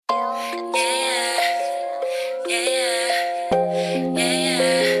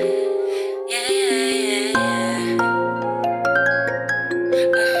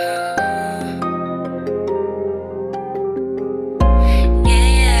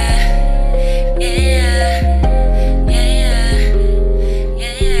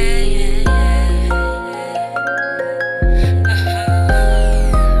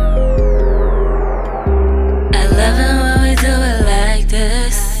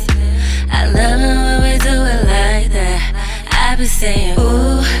Saying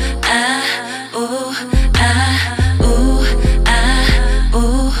ooh, ah, ooh, ah, ooh, ah,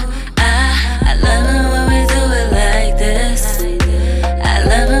 ooh, ah. I love it when we do it like this. I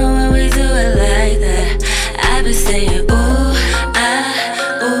love it when we do it like that. I be saying ooh,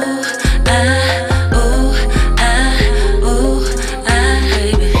 ah, ooh, ah, ooh, ah, ooh, ah,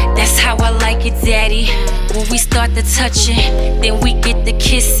 baby. That's how I like it, daddy. When we start the touching, then we get the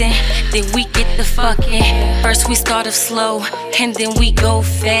kissing, then we get the fucking. First we start off slow, and then we go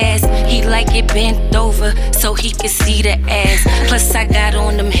fast. He like it bent over, so he can see the ass. Plus I got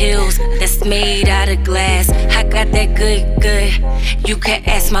on them heels that's made out of glass. I got that good, you can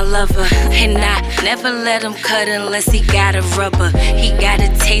ask my lover. And I never let him cut unless he got a rubber. He got a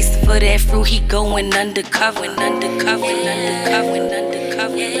taste for that fruit, he going undercover.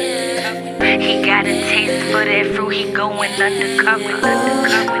 He got a taste for that fruit, he going undercover.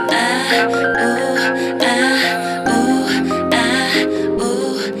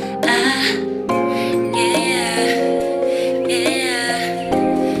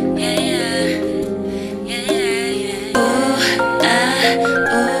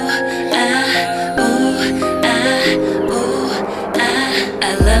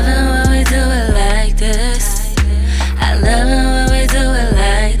 I love it when we do it like this. I love it when we do it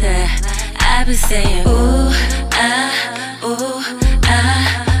like that. I be saying ooh, ah, ooh,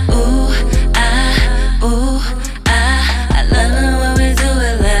 ah, ooh, ah, ooh, ah. I love it when we do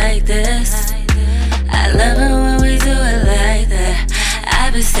it like this. I love it when we do it like that.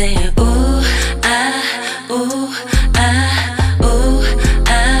 I be saying ooh, ah, ooh, ah, ooh,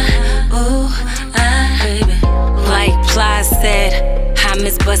 ah, ooh, ah, baby. Like Ply said, I'm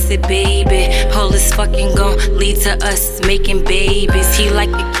his busted baby. All this fucking gon' lead to us making babies. He like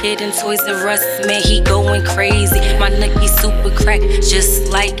a kid in Toys R Us, man, he going crazy. My nookie super crack, just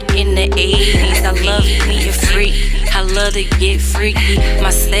like in the 80s. I love me a freak, I love to get freaky. My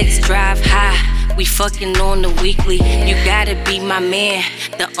sex drive high, we fucking on the weekly. You gotta be my man,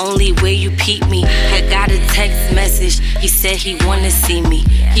 the only way you peep me. I got a text message, he said he wanna see me.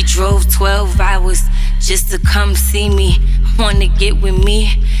 He drove 12 hours just to come see me. Wanna get with me?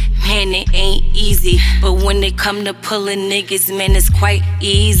 Man, it ain't easy. But when it come to pulling niggas, man, it's quite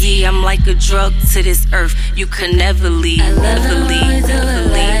easy. I'm like a drug to this earth, you could never leave. I love it when we do it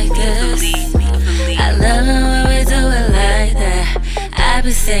like this. I love it when we do it like that. I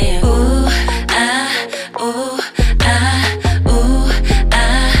be saying ooh, ah, ooh, ah, ooh,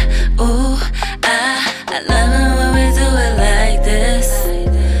 ah, ooh, ah. I love it when we do it like this.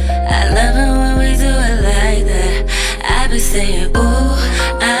 I love it when we do it like that. I be saying ooh,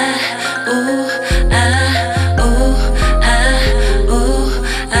 ah, ooh, ah, ooh, ah, ooh,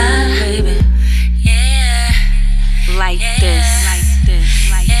 ah, baby. Yeah, like this,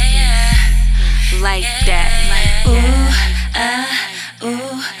 like that. Ooh, ah,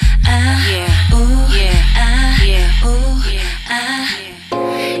 ooh, ah, yeah, ooh, ah, yeah, ooh, ah,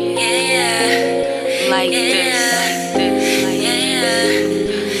 yeah, like this,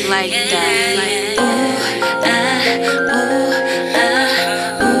 like that.